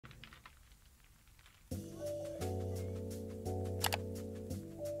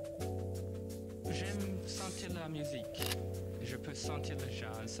sentir la musique. Je peux sentir le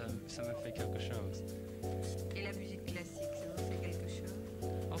jazz, ça me fait quelque chose. Et la musique classique, ça vous fait quelque chose?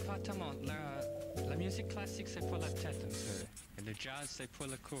 Oh, pas tellement. La musique classique, c'est pour la tête un peu. Et le jazz, c'est pour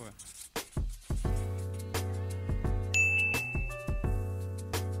le corps.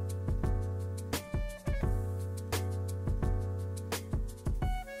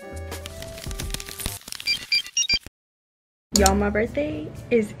 Y'all, my birthday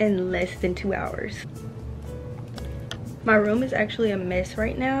is in less than 2 hours. My room is actually a mess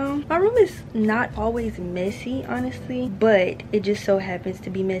right now. My room is not always messy, honestly, but it just so happens to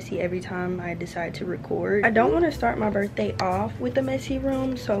be messy every time I decide to record. I don't want to start my birthday off with a messy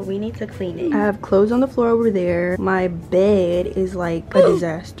room, so we need to clean it. I have clothes on the floor over there. My bed is like a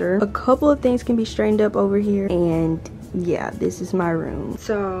disaster. A couple of things can be straightened up over here, and yeah, this is my room.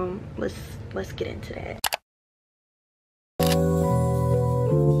 So let's get into that.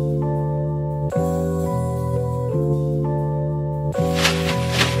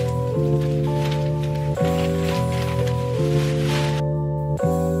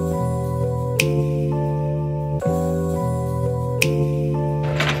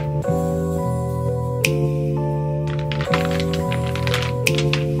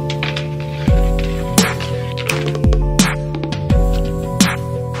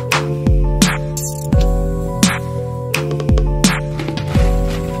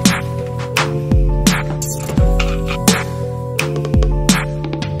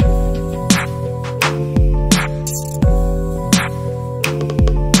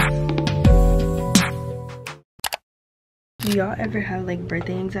 Do y'all ever have like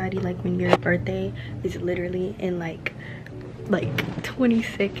birthday anxiety, like when your birthday is literally in like 20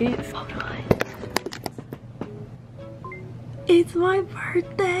 seconds? Hold on. It's my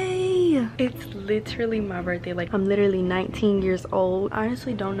birthday. It's literally my birthday. Like, I'm literally 19 years old. I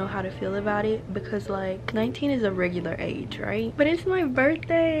honestly don't know how to feel about it because like 19 is a regular age, right? But it's my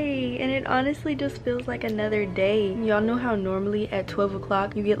birthday and it honestly just feels like another day. Y'all know how normally at 12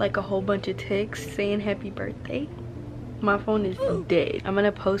 o'clock you get like a whole bunch of texts saying happy birthday? My phone is dead. I'm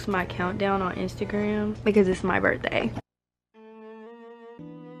gonna post my countdown on Instagram because it's my birthday.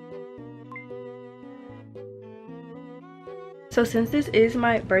 So since this is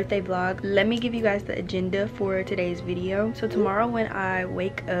my birthday vlog, let me give you guys the agenda for today's video. So tomorrow when I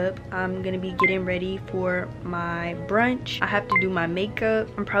wake up, I'm gonna be getting ready for my brunch. I have to do my makeup.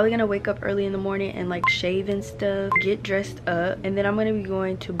 I'm probably gonna wake up early in the morning and like shave and stuff, get dressed up, and then I'm gonna be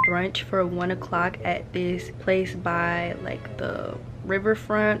going to brunch for 1 o'clock at this place by like the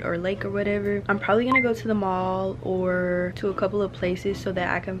riverfront or lake or whatever. I'm probably gonna go to the mall or to a couple of places so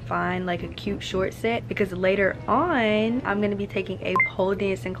that I can find like a cute short set, because later on I'm gonna be taking a pole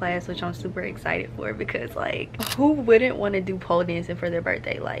dancing class, which I'm super excited for, because like who wouldn't want to do pole dancing for their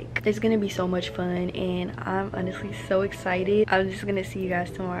birthday? Like, it's gonna be so much fun and I'm honestly so excited. I'm just gonna see you guys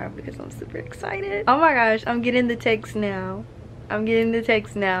tomorrow because I'm super excited. Oh my gosh, I'm getting the text now. I'm getting the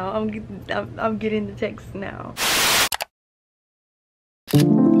text now. I'm getting the text now.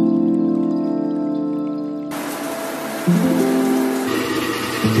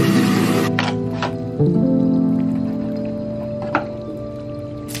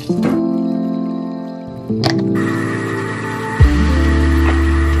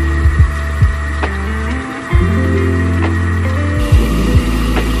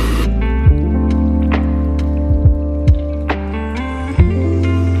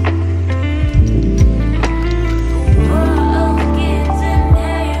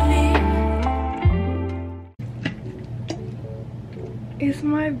 It's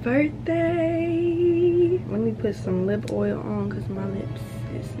my birthday. Let me put some lip oil on because my lips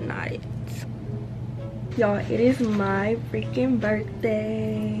is not it. Y'all, it is my freaking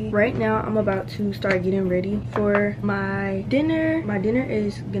birthday. Right now I'm about to start getting ready for my dinner. My dinner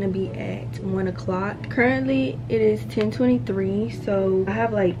is gonna be at 1 o'clock. Currently it is 10:23, so I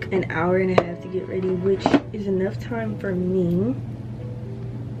have like an hour and a half to get ready, which is enough time for me.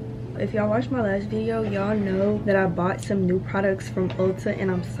 If y'all watched my last video, y'all know that I bought some new products from Ulta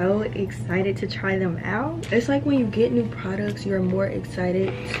and I'm so excited to try them out. It's like when you get new products, you're more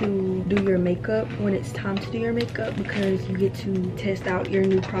excited to do your makeup when it's time to do your makeup, because you get to test out your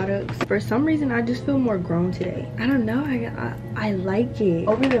new products. For some reason, I just feel more grown today. I don't know, I like it.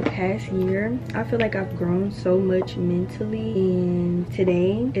 Over the past year, I feel like I've grown so much mentally, and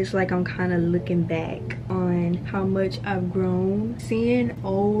today it's like I'm kind of looking back on how much I've grown. Seeing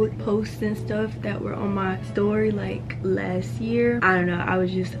old posts and stuff that were on my story like last year, I don't know,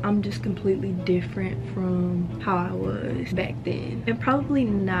 I'm just completely different from how I was back then. And probably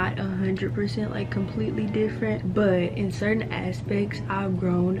not 100% like completely different, but in certain aspects I've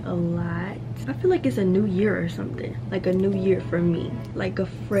grown a lot. I feel like it's a new year or something, like a new year for me, like a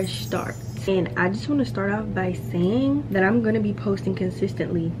fresh start. And I just want to start off by saying that I'm going to be posting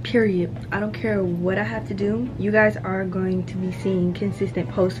consistently, period. I don't care what I have to do. You guys are going to be seeing consistent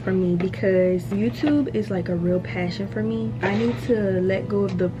posts from me because YouTube is like a real passion for me. I need to let go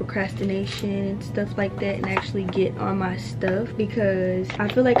of the procrastination and stuff like that and actually get on my stuff, because I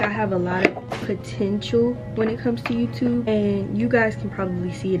feel like I have a lot of potential when it comes to YouTube, and you guys can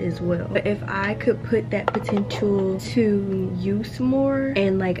probably see it as well. But if I could put that potential to use more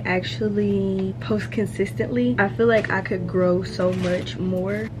and like actually post consistently, I feel like I could grow so much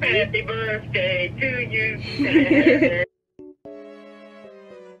more. Happy birthday to you.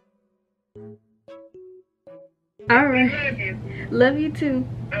 All right, Love you. love you too.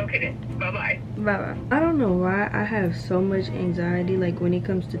 Okay, bye-bye. Bye-bye. I don't know why I have so much anxiety like when it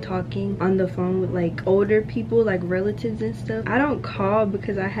comes to talking on the phone with like older people, like relatives and stuff. I don't call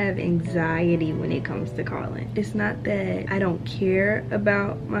because I have anxiety when it comes to calling. It's not that I don't care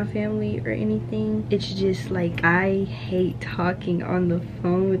about my family or anything. It's just like I hate talking on the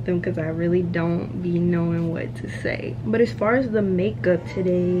phone with them because I really don't be knowing what to say. But as far as the makeup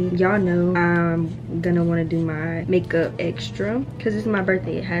today, y'all know I'm gonna want to do my makeup extra because it's my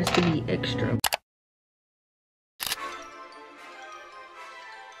birthday. It has to be extra.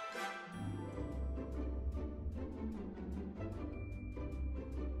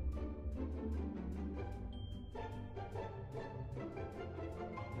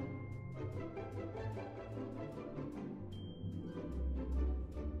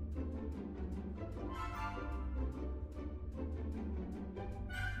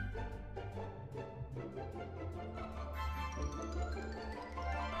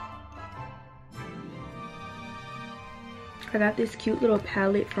 I got this cute little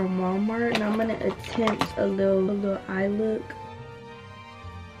palette from Walmart and I'm gonna attempt a little eye look.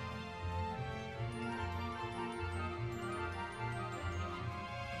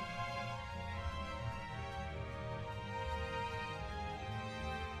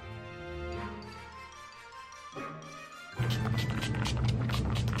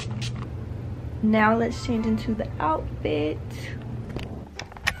 Now let's change into the outfit.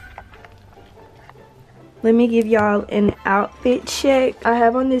 Let me give y'all an outfit check. I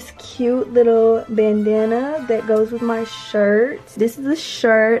have on this cute little bandana that goes with my shirt. This is the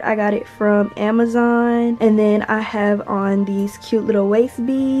shirt. I got it from Amazon. And then I have on these cute little waist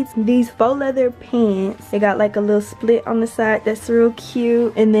beads. These faux leather pants. They got like a little split on the side that's real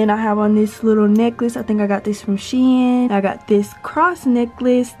cute. And then I have on this little necklace. I think I got this from Shein. I got this cross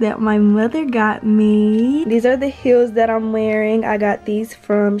necklace that my mother got me. These are the heels that I'm wearing. I got these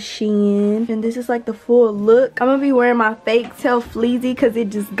from Shein. And this is like the full look. I'm gonna be wearing my fake tail fleecy because it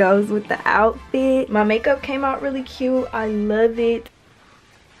just goes with the outfit. My makeup came out really cute. I love it.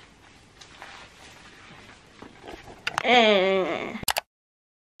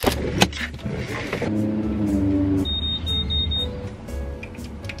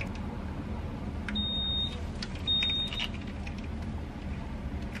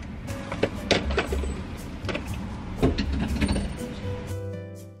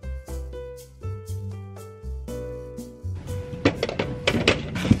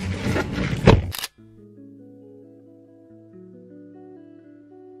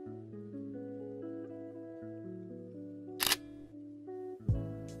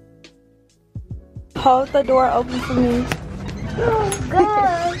 Hold the door open for me. Oh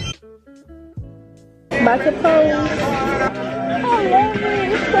God. About to pose. I love it.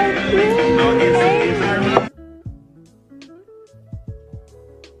 It's so cute.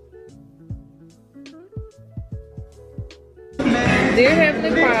 Dear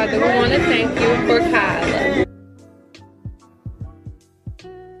Heavenly Father, we want to thank you for Kyla.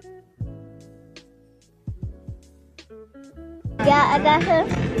 Yeah, I got her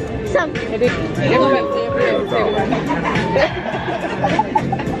some. Oh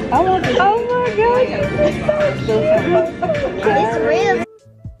my God. It's real.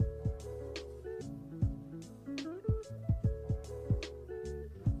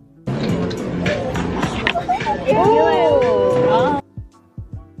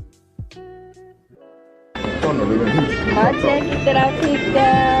 My jacket that I picked up.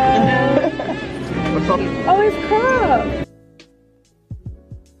 Oh, it's cropped.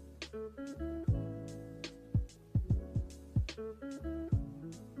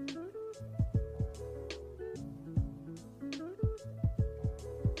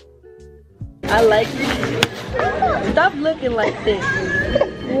 I like it. Stop looking like this.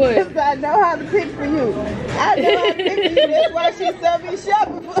 What? Because I know how to pick for you. I know how to pick for you. That's why she saw me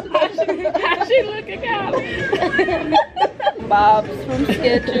shopping for. How she looking out? Bob's from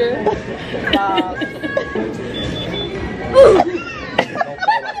Skechers. Bob's.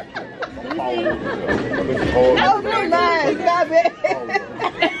 That was really nice. Stop it.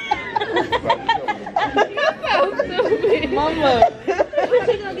 Mama.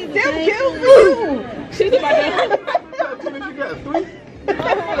 Them cute for you. She's about to.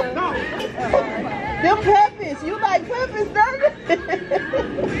 Them peppers. You like peppers, don't you?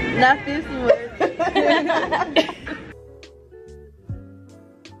 Not this one.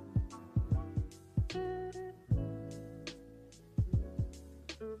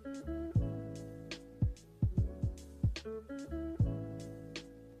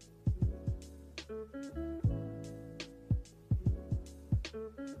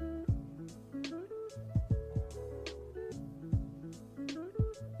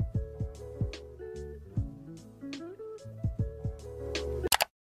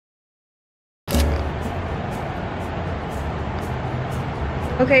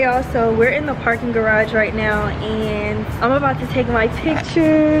 Okay, y'all, so we're in the parking garage right now and I'm about to take my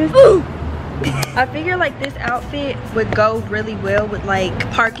pictures. Ooh! I figure like this outfit would go really well with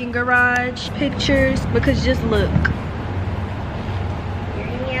like parking garage pictures because just look.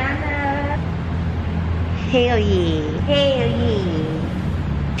 Hell yeah. Hell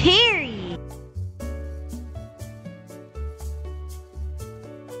yeah. Period.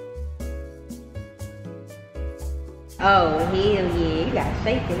 Oh, hell yeah. You got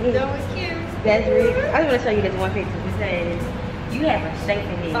shape in this. That was cute. That's real. I just want to show you this one picture because you have a shape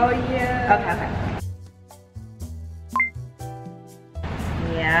in this. Oh, yeah. Okay.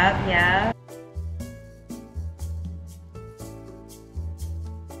 Yep.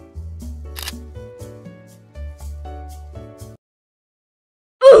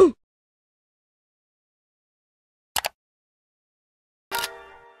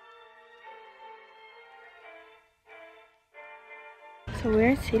 So we're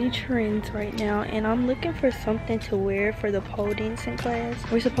in City Trends right now and I'm looking for something to wear for the pole dancing class.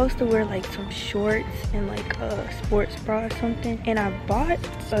 We're supposed to wear like some shorts and like a sports bra or something. And I bought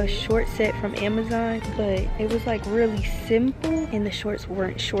a short set from Amazon, but it was like really simple and the shorts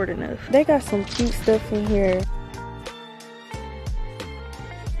weren't short enough. They got some cute stuff in here.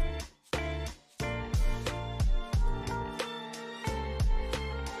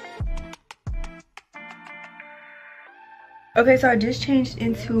 Okay, so I just changed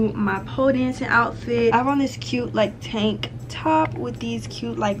into my pole dancing outfit. I have on this cute like tank top with these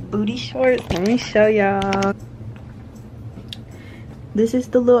cute like booty shorts. Let me show y'all. This is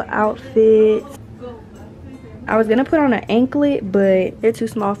the little outfit. I was gonna put on an anklet, but they're too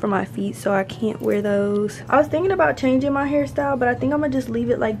small for my feet, so I can't wear those. I was thinking about changing my hairstyle, but I think I'm gonna just leave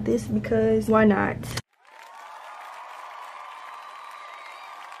it like this because why not?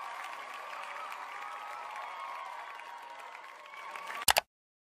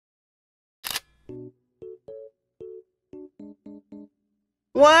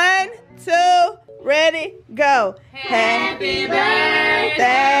 One, two, ready, go. Happy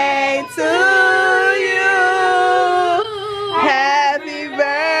birthday to you. Happy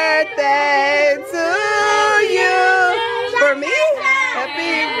birthday to you. For me?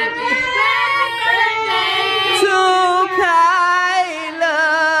 Happy birthday to Kyla.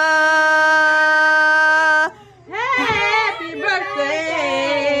 Happy birthday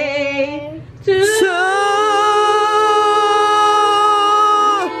to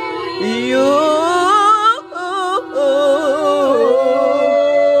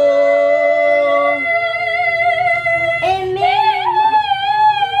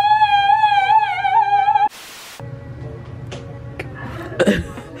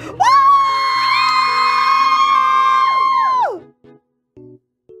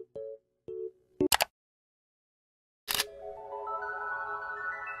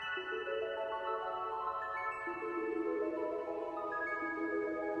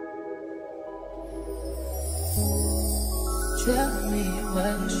Tell me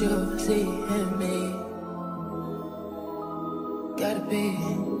what you see in me. Gotta be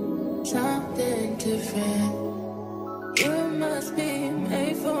something different. You must be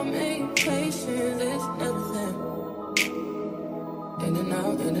made for me. Patience is nothing. In and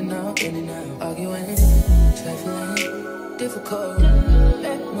out, in and out, in and out. Arguing, trifling, difficult.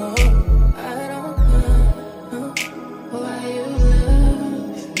 Let go. I don't know why you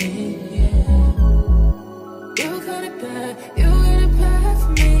love me. You got it bad for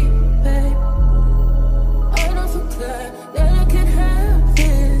me, babe. I don't feel glad that I can have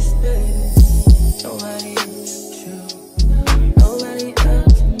this, babe.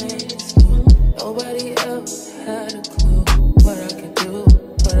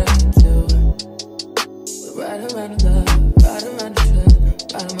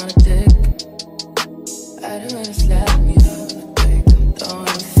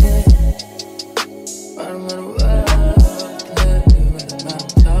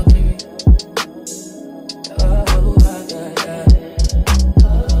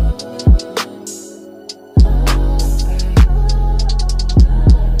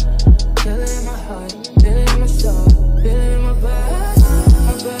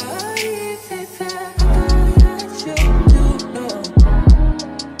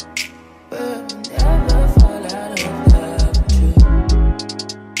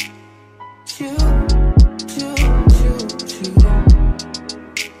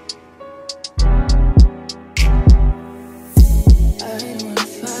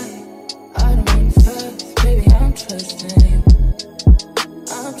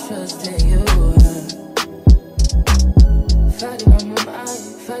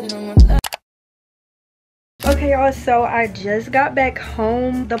 bugging on my life. Okay y'all, so I just got back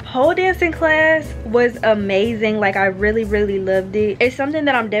home. The pole dancing class was amazing. Like I really loved it. It's something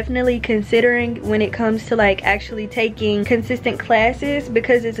that I'm definitely considering when it comes to like actually taking consistent classes,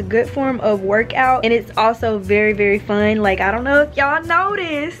 because it's a good form of workout and it's also very fun. Like I don't know if y'all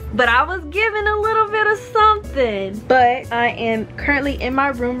noticed, but I was given a little bit of something. But I am currently in my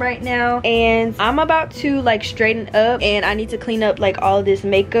room right now and I'm about to like straighten up, and I need to clean up like all this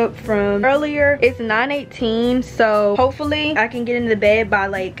makeup from earlier. It's 9:18, so hopefully I can get into bed by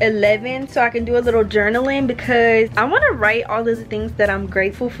like 11 so I can do a little journaling, because I want to write all of the things that I'm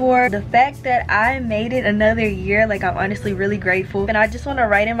grateful for. The fact that I made it another year, like I'm honestly really grateful, and I just want to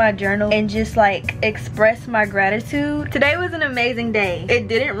write in my journal and just like express my gratitude. Today was an amazing day. It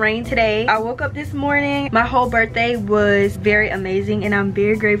didn't rain today. I woke up this morning. My whole birthday was very amazing and I'm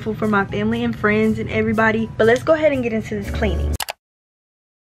very grateful for my family and friends and everybody. But let's go ahead and get into this cleaning.